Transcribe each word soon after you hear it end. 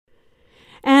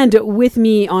And with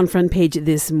me on Front Page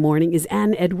this morning is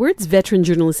Ann Edwards, veteran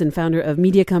journalist and founder of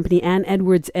media company Ann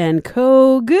Edwards &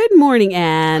 Co. Good morning,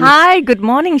 Ann. Hi, good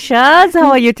morning, Shaz.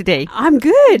 How are you today? I'm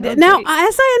good. Okay. Now,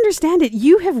 as I understand it,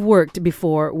 you have worked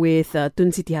before with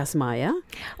Tun Siti Hasmah, yeah?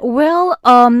 Well,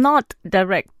 not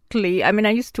directly. I mean,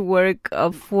 I used to work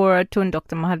for Tun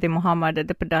Dr. Mahathir Mohamad at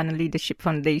the Perdana Leadership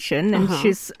Foundation, and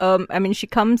she's, she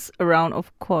comes around,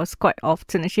 of course, quite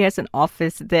often, and she has an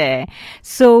office there.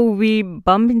 So we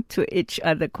bump into each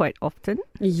other quite often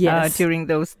during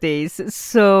those days.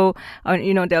 So,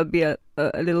 there'll be a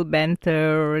little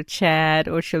banter or a chat,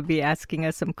 or she'll be asking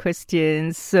us some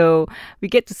questions. So we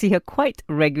get to see her quite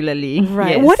regularly.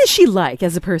 Right. Yes. What is she like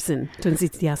as a person, Tun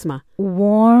Siti Hasmah?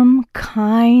 Warm,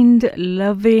 kind,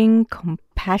 loving,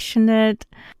 compassionate,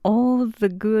 all the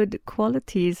good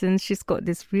qualities. And she's got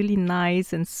this really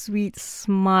nice and sweet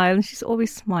smile. And she's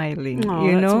always smiling.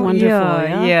 Oh, that's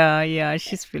wonderful. Yeah.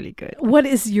 She's really good. What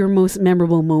is your most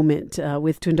memorable moment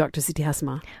with Tun Dr. Siti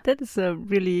Hasmah? That is a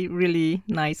really, really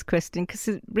nice question, because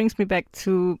it brings me back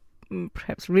to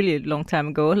perhaps really a long time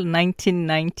ago,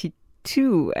 1992.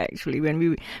 Actually,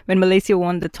 when Malaysia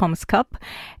won the Thomas Cup,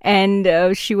 and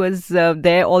she was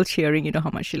there all cheering, you know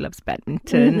how much she loves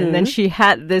badminton, and then she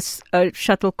had this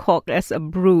shuttlecock as a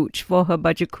brooch for her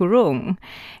baju kurung,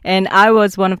 and I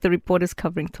was one of the reporters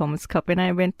covering Thomas Cup, and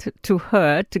I went to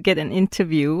her to get an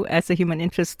interview as a human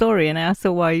interest story, and I asked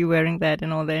her, why are you wearing that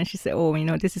and all that, and she said,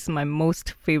 this is my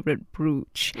most favorite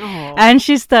brooch. And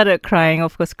she started crying,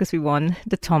 of course, because we won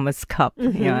the Thomas Cup.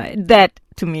 That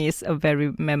to me is a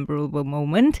very memorable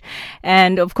moment.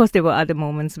 And of course there were other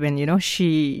moments when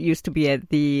she used to be at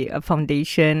the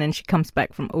foundation, and she comes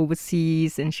back from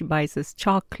overseas and she buys us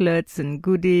chocolates and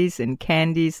goodies and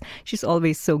candies. She's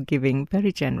always so giving,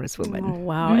 very generous woman. Oh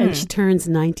wow. And she turns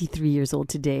 93 years old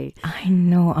today. I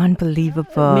know,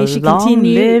 unbelievable. May she Long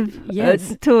continue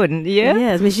live Tun.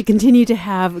 Yes, may she continue to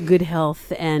have good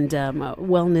health and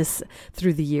wellness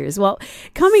through the years. Well,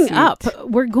 coming up,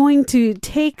 we're going to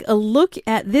take a look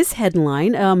at this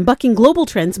headline, bucking global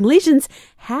trends, Malaysians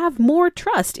have more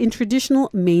trust in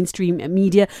traditional mainstream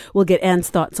media. We'll get Anne's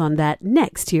thoughts on that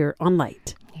next here on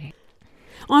Lite.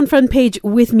 On Front Page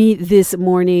with me this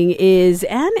morning is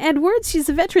Ann Edwards. She's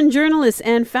a veteran journalist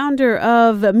and founder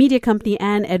of media company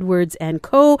Ann Edwards &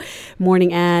 Co.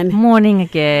 Morning, Ann. Morning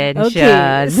again, Okay,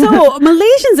 Shaz. so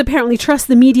Malaysians apparently trust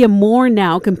the media more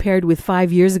now compared with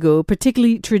 5 years ago,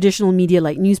 particularly traditional media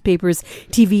like newspapers,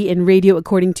 TV, and radio,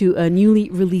 according to a newly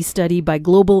released study by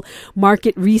global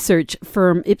market research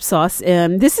firm Ipsos.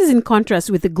 This is in contrast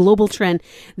with the global trend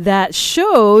that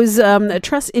shows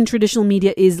trust in traditional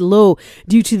media is low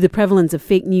due to the prevalence of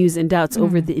fake news and doubts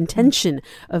over the intention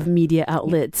of media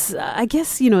outlets. I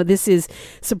guess, this is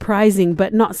surprising,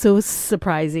 but not so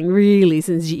surprising, really,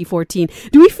 since GE14.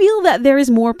 Do we feel that there is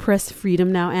more press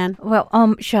freedom now, Anne? Well,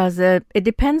 Shaz, it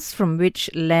depends from which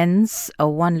lens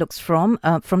one looks from.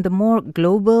 From the more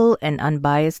global and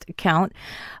unbiased account,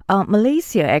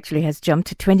 Malaysia actually has jumped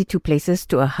to 22 places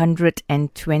to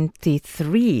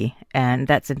 123, and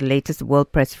that's in the latest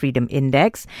World Press Freedom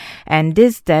Index. And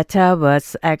this data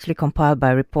was actually compiled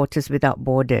by Reporters Without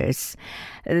Borders.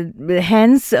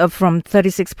 Hence, from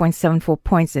 36.74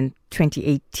 points in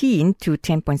 2018 to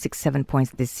 10.67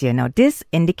 points this year. Now, this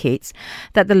indicates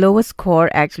that the lowest score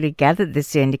actually gathered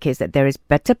this year indicates that there is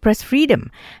better press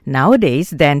freedom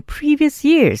nowadays than previous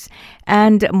years.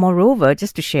 And moreover,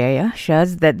 just to share,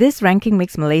 Shaz, that this ranking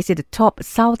makes Malaysia the top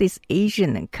Southeast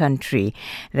Asian country,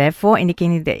 therefore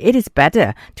indicating that it is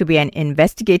better to be an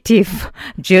investigative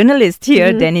journalist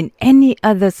here than in any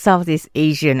other Southeast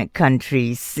Asian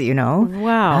countries,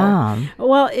 Wow.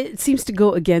 Well, it seems to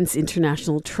go against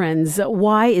international trends.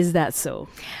 Why is that so?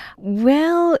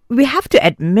 Well, we have to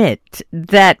admit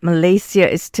that Malaysia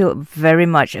is still very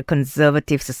much a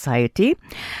conservative society,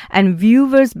 and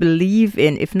viewers believe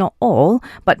in, if not all,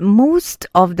 but most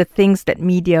of the things that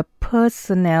media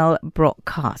personnel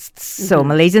broadcasts. So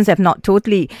Malaysians have not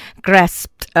totally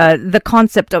grasped the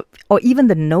concept of, or even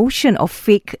the notion of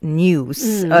fake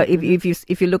news,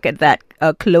 if you look at that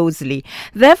closely.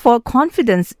 Therefore,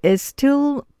 confidence is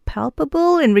still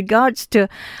palpable in regards to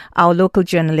our local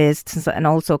journalists and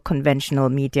also conventional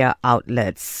media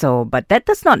outlets. But that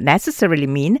does not necessarily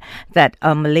mean that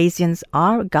Malaysians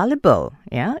are gullible.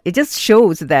 Yeah, it just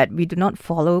shows that we do not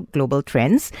follow global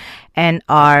trends and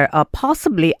are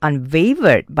possibly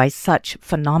unwavered by such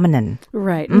phenomenon.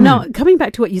 Right. Now, coming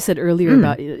back to what you said earlier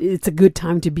about it's a good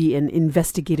time to be an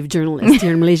investigative journalist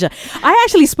here in Malaysia. I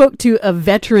actually spoke to a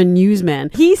veteran newsman.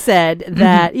 He said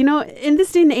that, in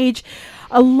this day and age,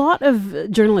 a lot of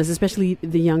journalists, especially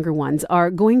the younger ones, are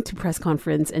going to press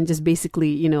conference and just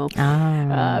basically,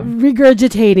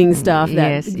 regurgitating stuff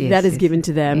that is given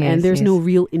to them. And there's no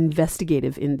real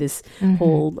investigative in this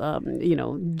whole,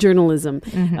 journalism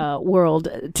world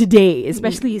today,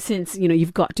 especially since,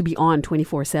 you've got to be on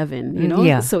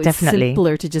 24/7, so it's definitely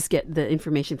simpler to just get the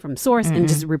information from source and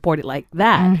just report it like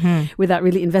that without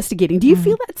really investigating. Do you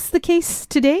feel that's the case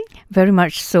today? Very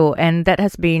much so. And that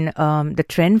has been the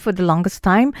trend for the longest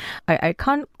time. I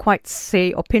can't quite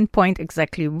say or pinpoint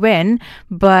exactly when,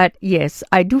 but yes,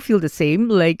 I do feel the same.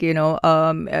 Like,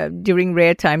 during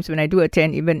rare times when I do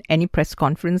attend even any press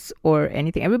conference or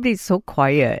anything, everybody's so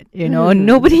quiet,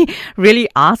 nobody really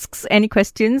asks any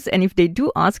questions. And if they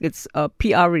do ask, it's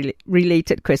PR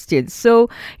related questions. So,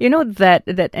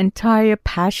 that entire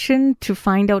passion to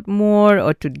find out more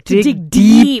or to dig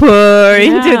deeper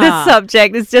into the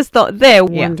subject is just not there.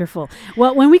 Wonderful.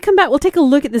 Well, when we come back, we'll take a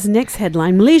look at this next headline.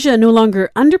 Malaysia no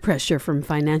longer under pressure from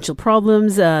financial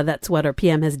problems. That's what our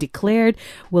PM has declared.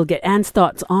 We'll get Anne's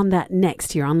thoughts on that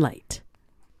next here on Lite.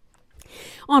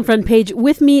 On Front Page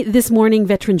with me this morning,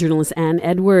 veteran journalist Anne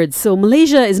Edwards. So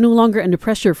Malaysia is no longer under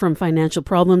pressure from financial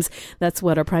problems. That's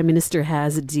what our Prime Minister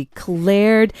has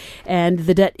declared. And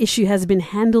the debt issue has been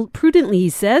handled prudently, he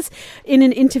says. In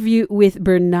an interview with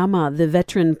Bernama, the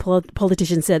veteran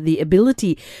politician said the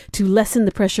ability to lessen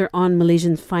the pressure on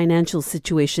Malaysian financial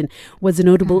situation was a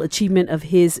notable achievement of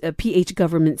his PH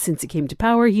government since it came to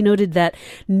power. He noted that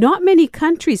not many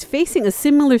countries facing a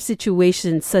similar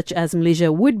situation such as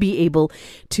Malaysia would be able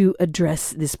to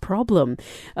address this problem.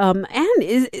 And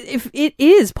if it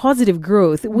is positive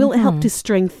growth, will it help to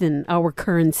strengthen our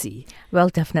currency? Well,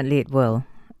 definitely it will.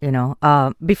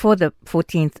 Before the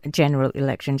 14th general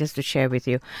election, just to share with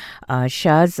you,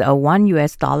 Shaz,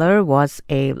 $1 was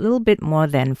a little bit more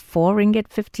than 4 ringgit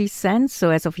 50 cents. So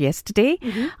as of yesterday,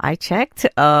 I checked,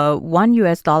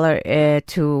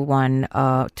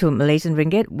 $1 to Malaysian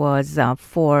ringgit was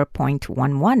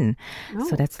 4.11.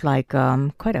 So that's like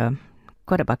quite a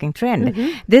bucking trend.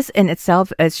 This in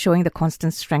itself is showing the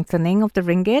constant strengthening of the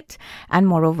ringgit. And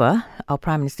moreover, our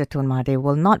Prime Minister Tun Mahathir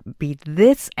will not be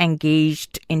this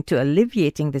engaged into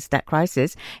alleviating this debt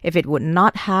crisis if it would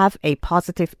not have a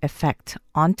positive effect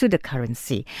onto the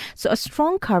currency. So a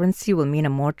strong currency will mean a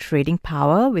more trading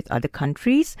power with other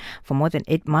countries. For more than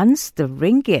 8 months, the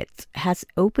ringgit has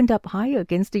opened up higher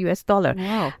against the US dollar.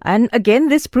 Wow. And again,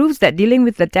 this proves that dealing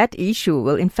with the debt issue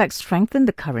will in fact strengthen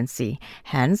the currency.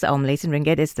 Hence, our Malaysian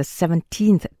ringgit is the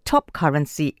 17th top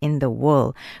currency in the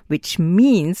world, which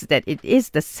means that it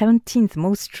is the 17th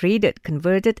most traded,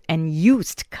 converted and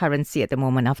used currency at the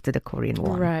moment after the Korean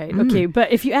War. Right. Okay.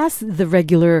 But if you ask the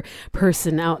regular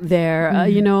person out there,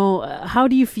 how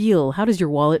do you feel? How does your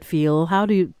wallet feel? How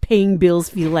do paying bills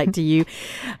feel like to you?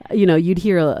 You'd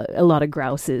hear a lot of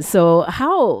grouses. So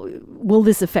how will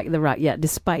this affect the rakyat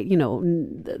despite,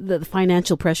 the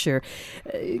financial pressure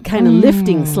kind of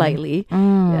lifting slightly?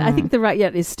 I think the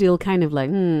rakyat is still kind of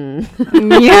like,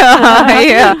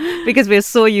 yeah, because we're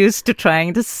so used to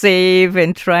trying to save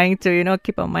and trying to,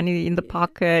 keep our money in the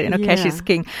pocket, cash is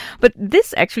king. But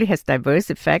this actually has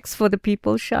diverse effects for the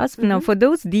people, Shaz. Now, for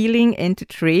those dealing into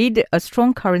trade, a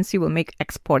strong currency will make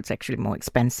exports actually more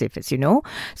expensive, as you know.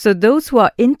 So those who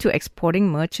are into exporting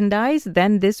merchandise,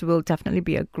 then this will definitely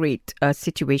be a great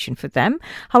situation for them.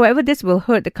 However, this will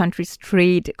hurt the country's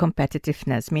trade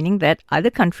competitiveness, meaning that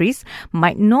other countries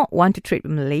might not want to trade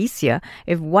with Malaysia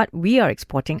if what we are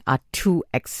exporting are too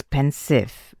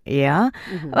expensive. Yeah.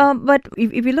 But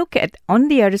if we look at on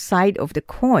the other side of the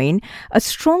coin, a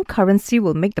strong currency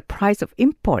will make the price of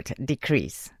import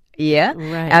decrease. Yeah.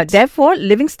 Right. Therefore,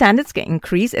 living standards can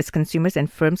increase as consumers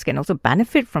and firms can also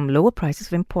benefit from lower prices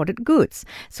of imported goods.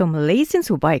 So Malaysians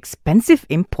who buy expensive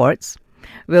imports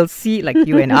will see, like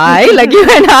you and I,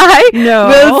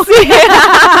 will see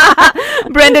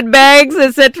branded bags,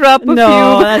 etc.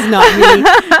 No, that's not me.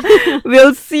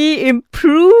 We'll see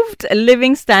improved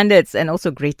living standards and also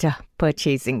greater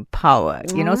purchasing power.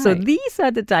 So these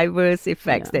are the diverse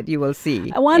effects that you will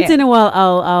see. Once in a while,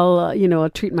 I'll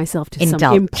treat myself to some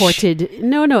imported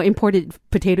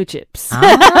potato chips.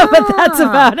 But that's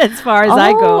about as far as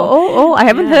I go. I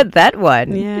haven't heard that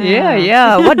one.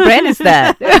 Yeah. What brand is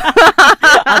that?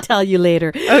 I'll tell you later.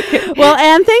 Okay. Well,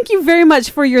 Anne, thank you very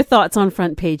much for your thoughts on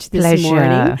Front Page this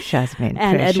morning. Shazmin.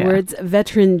 Anne Edwards,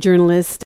 veteran journalist.